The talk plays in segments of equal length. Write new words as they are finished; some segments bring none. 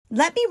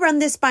"Let me run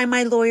this by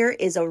my lawyer"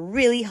 is a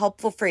really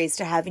helpful phrase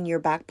to have in your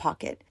back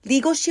pocket.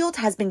 Legal Shield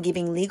has been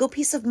giving legal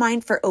peace of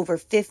mind for over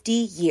 50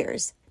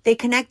 years. They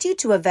connect you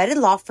to a vetted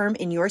law firm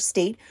in your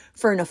state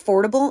for an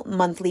affordable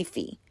monthly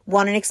fee.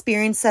 Want an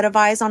experienced set of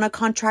eyes on a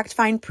contract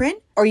fine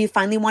print? Or you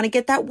finally want to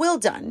get that will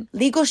done?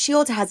 Legal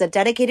Shield has a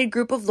dedicated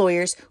group of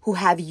lawyers who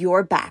have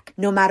your back,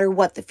 no matter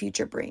what the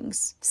future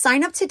brings.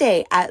 Sign up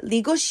today at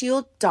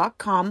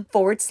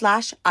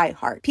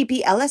LegalShield.com/iHeart.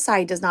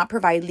 PPLSI does not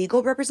provide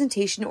legal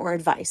representation or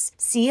advice.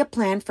 See a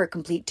plan for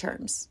complete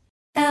terms.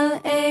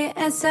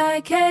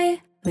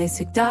 LASIK.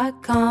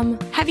 LASIK.com.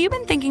 Have you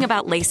been thinking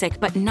about LASIK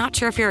but not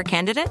sure if you're a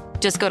candidate?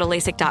 Just go to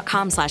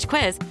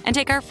LASIK.com/quiz and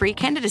take our free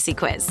candidacy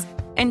quiz.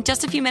 In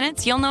just a few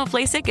minutes, you'll know if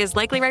LASIK is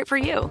likely right for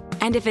you.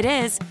 And if it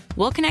is,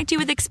 we'll connect you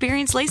with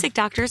experienced LASIK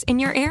doctors in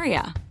your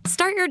area.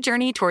 Start your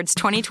journey towards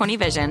 20/20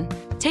 vision.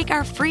 Take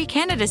our free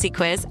candidacy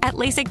quiz at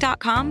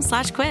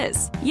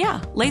LASIK.com/quiz. Yeah,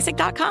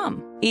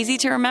 LASIK.com. Easy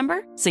to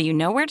remember, so you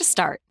know where to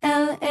start.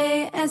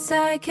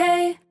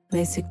 LASIK.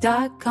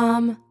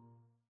 LASIK.com.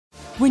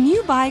 When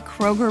you buy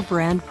Kroger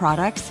brand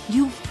products,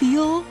 you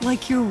feel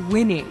like you're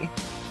winning.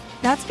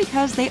 That's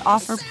because they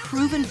offer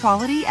proven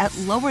quality at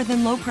lower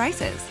than low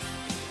prices.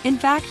 In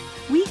fact,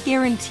 we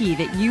guarantee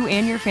that you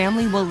and your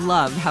family will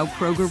love how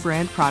Kroger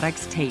brand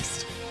products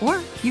taste,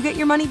 or you get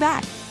your money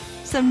back.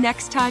 So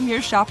next time you're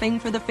shopping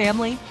for the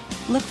family,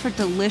 look for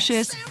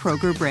delicious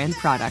Kroger brand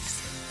products,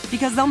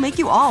 because they'll make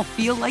you all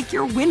feel like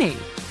you're winning.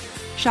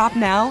 Shop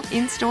now,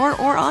 in-store,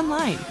 or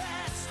online.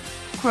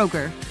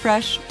 Kroger,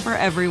 fresh for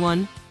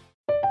everyone.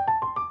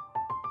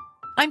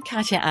 I'm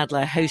Katya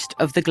Adler, host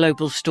of The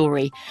Global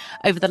Story.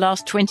 Over the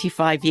last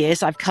 25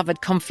 years, I've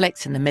covered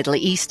conflicts in the Middle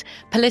East,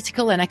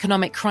 political and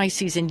economic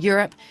crises in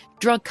Europe,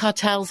 drug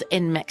cartels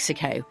in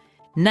Mexico.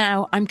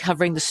 Now I'm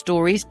covering the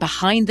stories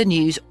behind the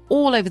news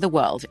all over the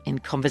world in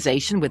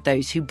conversation with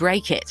those who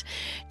break it.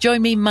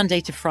 Join me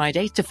Monday to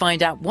Friday to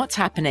find out what's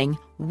happening,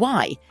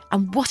 why,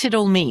 and what it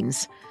all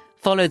means.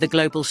 Follow The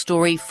Global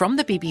Story from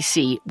the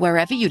BBC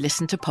wherever you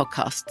listen to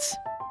podcasts.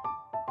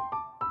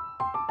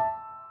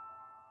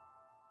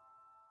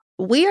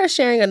 We are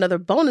sharing another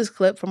bonus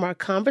clip from our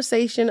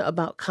conversation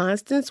about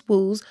Constance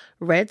Wu's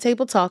Red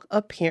Table Talk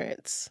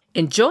appearance.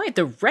 Enjoy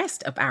the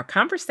rest of our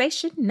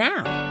conversation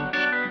now.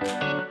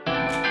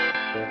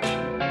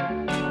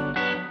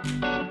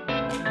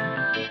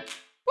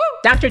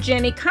 Dr.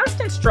 Jenny,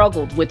 Constance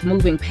struggled with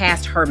moving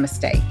past her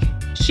mistake.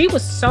 She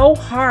was so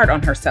hard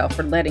on herself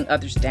for letting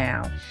others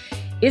down.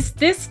 Is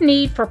this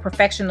need for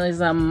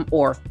perfectionism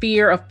or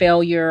fear of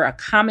failure a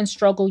common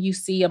struggle you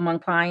see among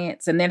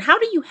clients? And then how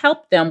do you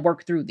help them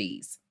work through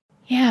these?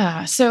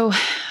 Yeah, so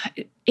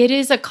it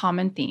is a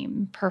common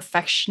theme.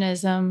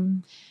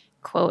 Perfectionism,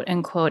 quote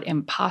unquote,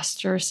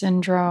 imposter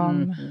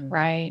syndrome,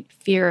 right?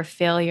 Fear of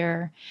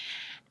failure.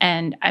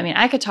 And I mean,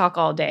 I could talk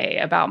all day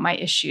about my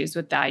issues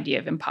with the idea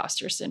of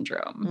imposter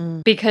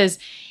syndrome because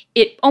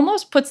it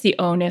almost puts the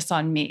onus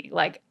on me.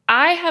 Like,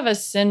 I have a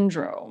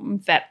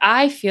syndrome that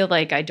I feel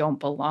like I don't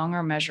belong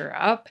or measure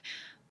up,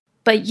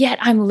 but yet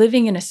I'm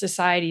living in a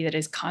society that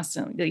is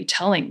constantly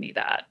telling me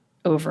that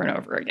over and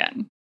over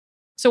again.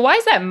 So why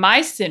is that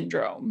my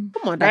syndrome?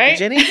 Come on, Dr. Right?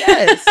 Jenny,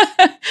 yes.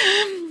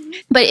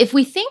 But if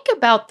we think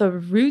about the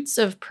roots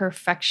of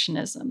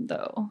perfectionism,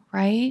 though,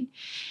 right,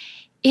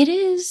 it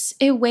is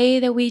a way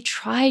that we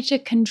try to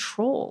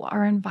control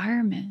our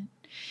environment.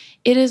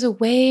 It is a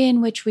way in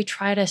which we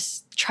try to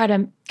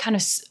kind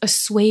of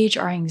assuage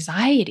our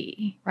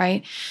anxiety,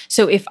 right?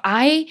 So if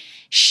I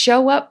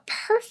show up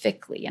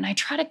perfectly and I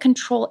try to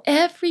control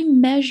every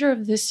measure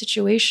of this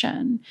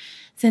situation,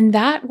 then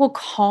that will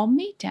calm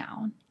me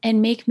down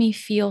and make me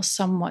feel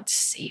somewhat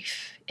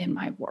safe in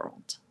my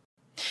world.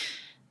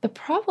 The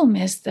problem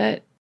is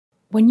that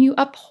when you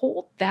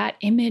uphold that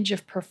image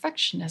of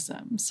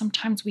perfectionism,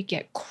 sometimes we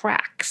get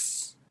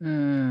cracks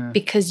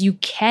because you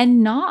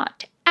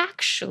cannot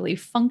actually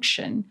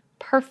function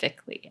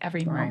perfectly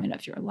every moment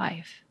of your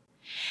life.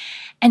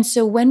 And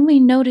so when we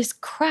notice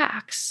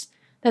cracks,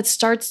 that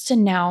starts to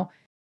now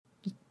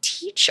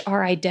teach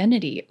our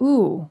identity.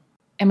 Ooh,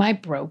 am I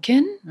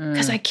broken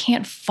because I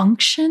can't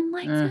function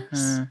like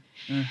this?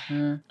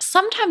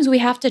 Sometimes we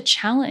have to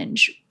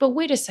challenge, but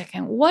wait a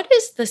second, what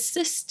is the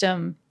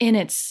system in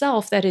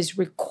itself that is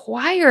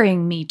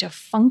requiring me to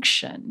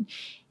function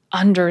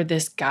under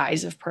this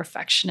guise of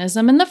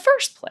perfectionism in the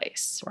first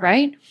place,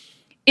 right?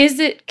 Is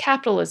it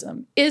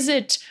capitalism? Is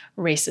it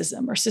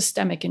racism or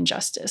systemic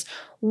injustice?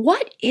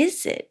 What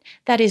is it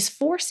that is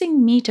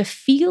forcing me to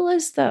feel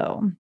as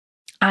though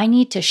I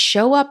need to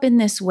show up in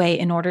this way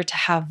in order to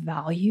have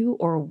value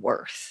or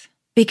worth?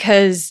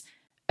 Because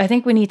I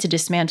think we need to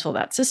dismantle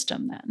that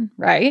system then,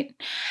 right?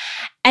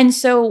 And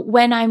so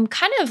when I'm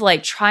kind of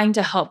like trying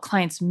to help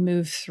clients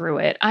move through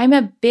it, I'm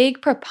a big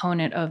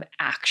proponent of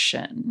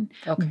action,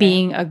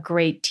 being a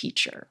great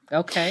teacher.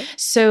 Okay.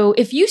 So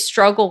if you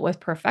struggle with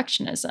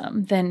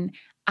perfectionism, then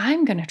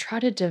I'm going to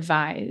try to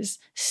devise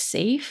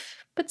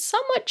safe but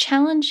somewhat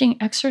challenging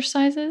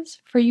exercises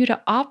for you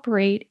to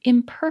operate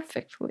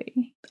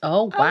imperfectly.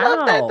 Oh, wow. I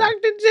love that,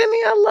 Dr.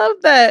 Jenny. I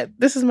love that.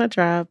 This is my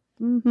tribe.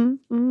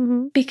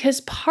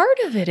 Because part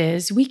of it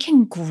is we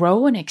can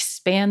grow and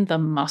expand the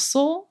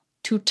muscle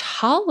to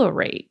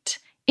tolerate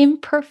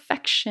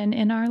imperfection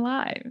in our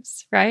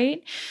lives,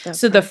 right?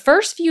 So the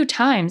first few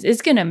times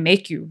it's going to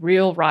make you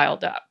real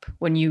riled up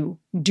when you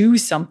do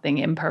something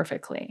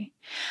imperfectly.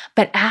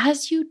 But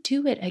as you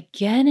do it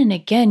again and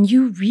again,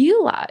 you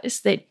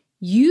realize that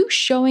you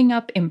showing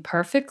up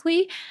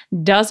imperfectly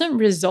doesn't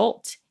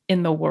result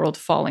in the world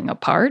falling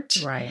apart.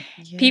 Right.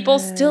 Yes. People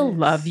still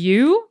love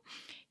you.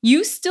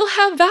 You still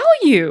have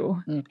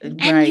value.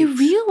 And you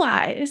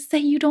realize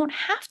that you don't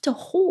have to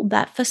hold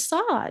that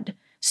facade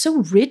so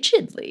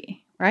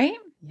rigidly, right?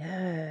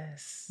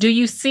 Yes. Do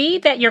you see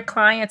that your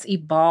clients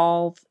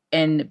evolve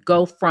and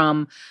go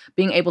from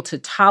being able to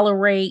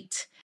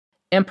tolerate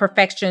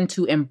imperfection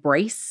to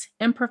embrace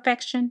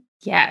imperfection?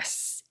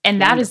 Yes. And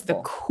that is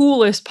the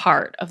coolest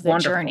part of the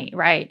journey,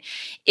 right?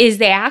 Is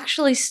they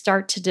actually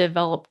start to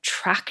develop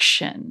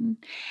traction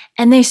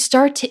and they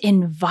start to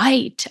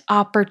invite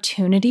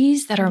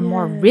opportunities that are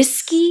more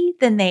risky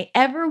than they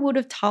ever would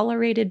have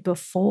tolerated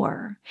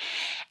before.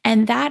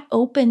 And that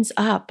opens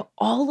up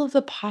all of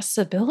the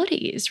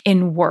possibilities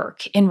in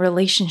work, in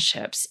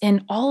relationships,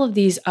 in all of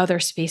these other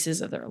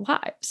spaces of their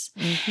lives.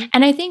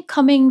 And I think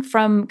coming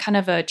from kind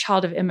of a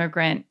child of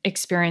immigrant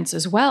experience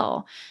as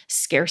well,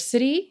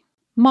 scarcity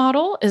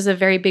model is a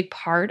very big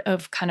part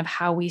of kind of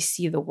how we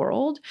see the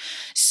world.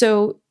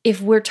 So if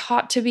we're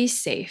taught to be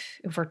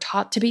safe, if we're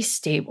taught to be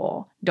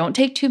stable, don't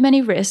take too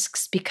many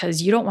risks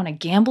because you don't want to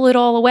gamble it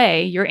all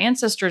away. Your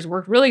ancestors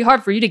worked really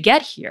hard for you to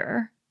get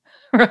here,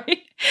 right?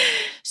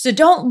 So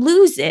don't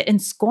lose it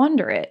and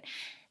squander it.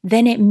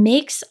 Then it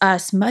makes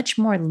us much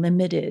more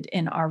limited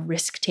in our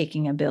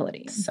risk-taking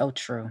ability. So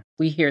true.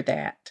 We hear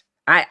that.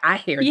 I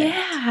hear that.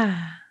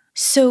 Yeah.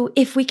 So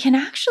if we can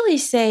actually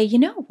say, you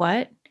know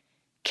what?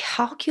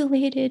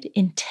 Calculated,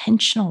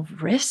 intentional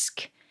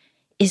risk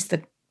is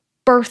the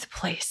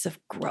birthplace of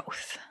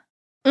growth.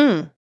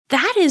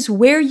 That is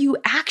where you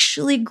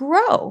actually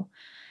grow.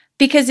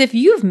 Because if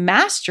you've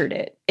mastered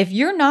it, if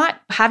you're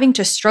not having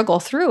to struggle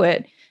through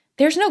it,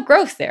 there's no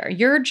growth there.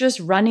 You're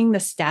just running the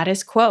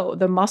status quo.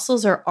 The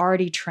muscles are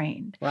already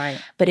trained. Right.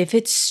 But if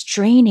it's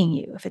straining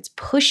you, if it's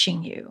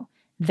pushing you,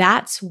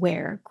 that's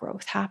where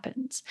growth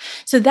happens.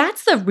 So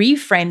that's the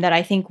reframe that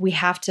I think we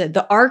have to,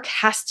 the arc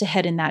has to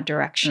head in that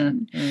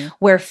direction,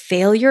 where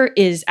failure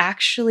is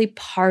actually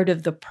part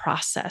of the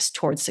process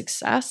towards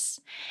success.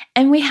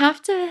 And we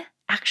have to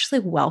actually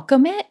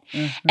welcome it.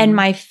 And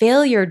my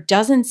failure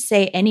doesn't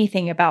say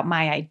anything about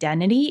my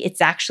identity.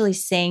 It's actually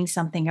saying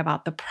something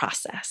about the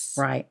process.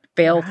 Right.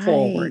 Fail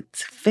forward.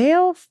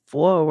 Fail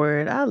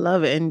forward. I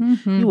love it.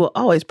 And you will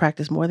always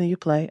practice more than you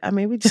play. I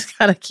mean, we just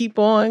got to keep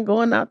on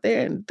going out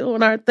there and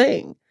doing our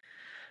thing.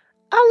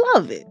 I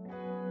love it.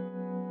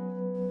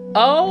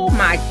 Oh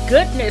my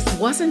goodness,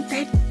 wasn't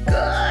that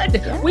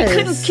good? Yes. We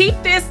couldn't keep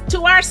this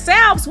to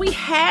ourselves. We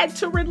had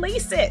to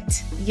release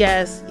it.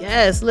 Yes.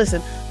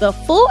 Listen, the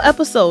full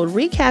episode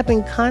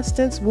recapping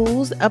Constance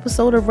Wu's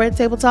episode of Red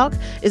Table Talk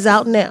is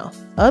out now.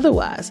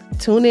 Otherwise,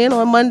 tune in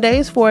on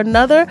Mondays for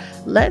another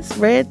Let's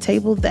Red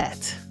Table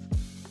That.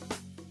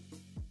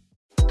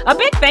 A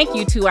big thank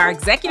you to our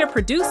executive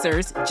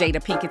producers,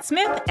 Jada Pinkett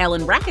Smith,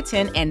 Ellen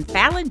Rakuten, and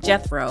Fallon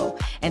Jethro.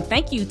 And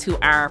thank you to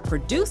our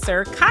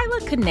producer,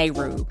 Kyla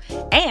Kaneru,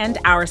 and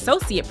our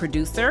associate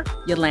producer,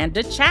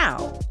 Yolanda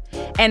Chow.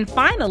 And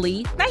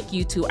finally, thank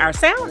you to our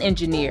sound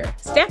engineer,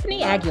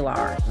 Stephanie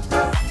Aguilar.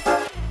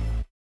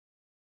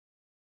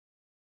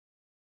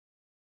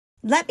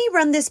 Let me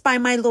run this by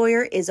my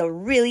lawyer is a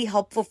really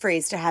helpful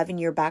phrase to have in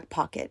your back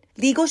pocket.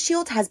 Legal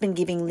Shield has been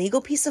giving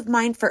legal peace of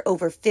mind for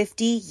over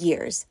 50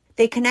 years.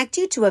 They connect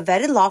you to a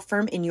vetted law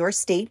firm in your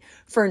state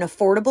for an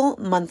affordable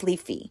monthly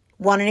fee.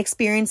 Want an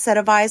experienced set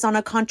of eyes on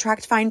a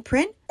contract fine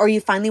print? Or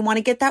you finally want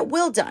to get that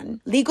will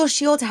done? Legal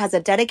Shield has a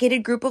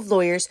dedicated group of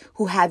lawyers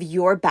who have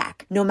your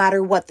back, no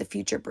matter what the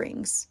future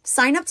brings.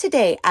 Sign up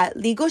today at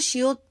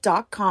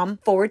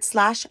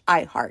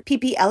LegalShield.com/iHeart.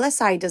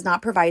 PPLSI does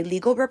not provide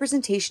legal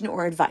representation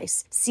or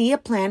advice. See a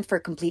plan for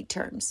complete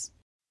terms.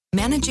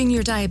 Managing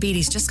your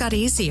diabetes just got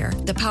easier.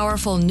 The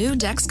powerful new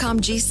Dexcom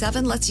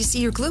G7 lets you see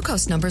your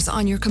glucose numbers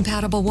on your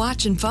compatible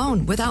watch and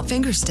phone without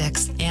finger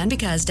sticks. And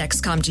because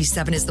Dexcom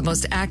G7 is the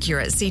most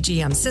accurate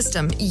CGM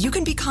system, you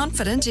can be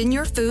confident in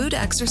your food,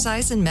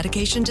 exercise, and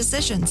medication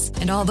decisions.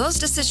 And all those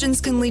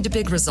decisions can lead to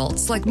big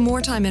results like more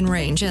time in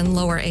range and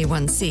lower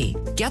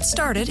A1C. Get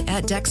started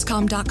at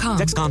Dexcom.com.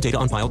 Dexcom data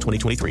on file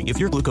 2023. If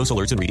your glucose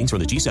alerts and readings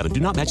from the G7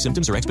 do not match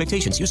symptoms or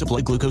expectations, use a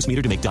blood glucose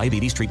meter to make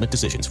diabetes treatment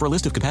decisions. For a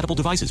list of compatible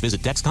devices,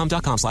 visit Dexcom.com/compatibility.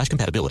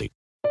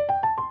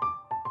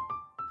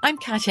 I'm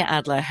Katya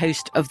Adler,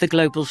 host of The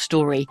Global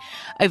Story.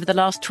 Over the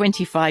last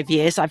 25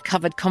 years, I've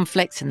covered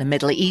conflicts in the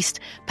Middle East,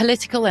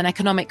 political and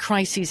economic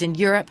crises in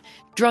Europe,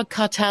 drug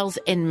cartels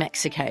in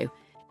Mexico.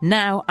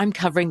 Now I'm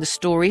covering the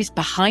stories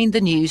behind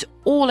the news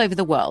all over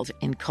the world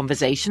in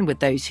conversation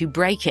with those who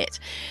break it.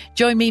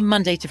 Join me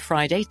Monday to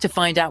Friday to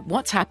find out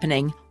what's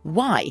happening,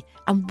 why,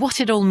 and what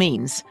it all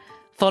means.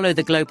 Follow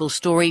The Global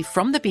Story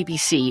from the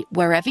BBC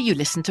wherever you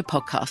listen to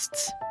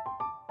podcasts.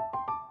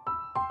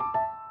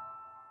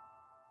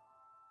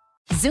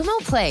 Xumo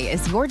Play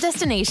is your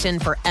destination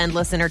for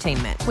endless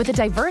entertainment. With a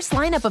diverse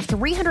lineup of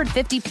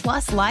 350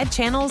 plus live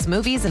channels,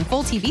 movies, and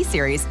full TV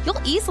series,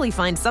 you'll easily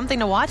find something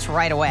to watch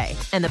right away.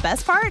 And the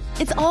best part?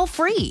 It's all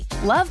free.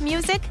 Love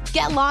music?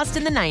 Get lost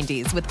in the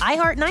 90s with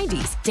iHeart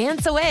 90s,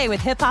 dance away with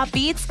hip-hop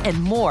beats,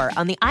 and more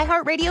on the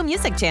iHeartRadio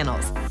music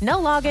channels. No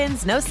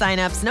logins, no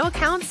signups, no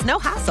accounts, no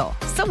hassle.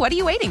 So what are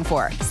you waiting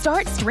for?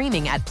 Start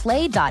streaming at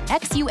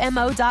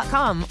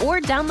play.xumo.com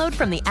or download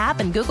from the app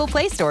and Google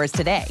Play stores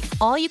today.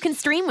 All you can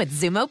stream with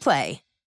Xumo Play.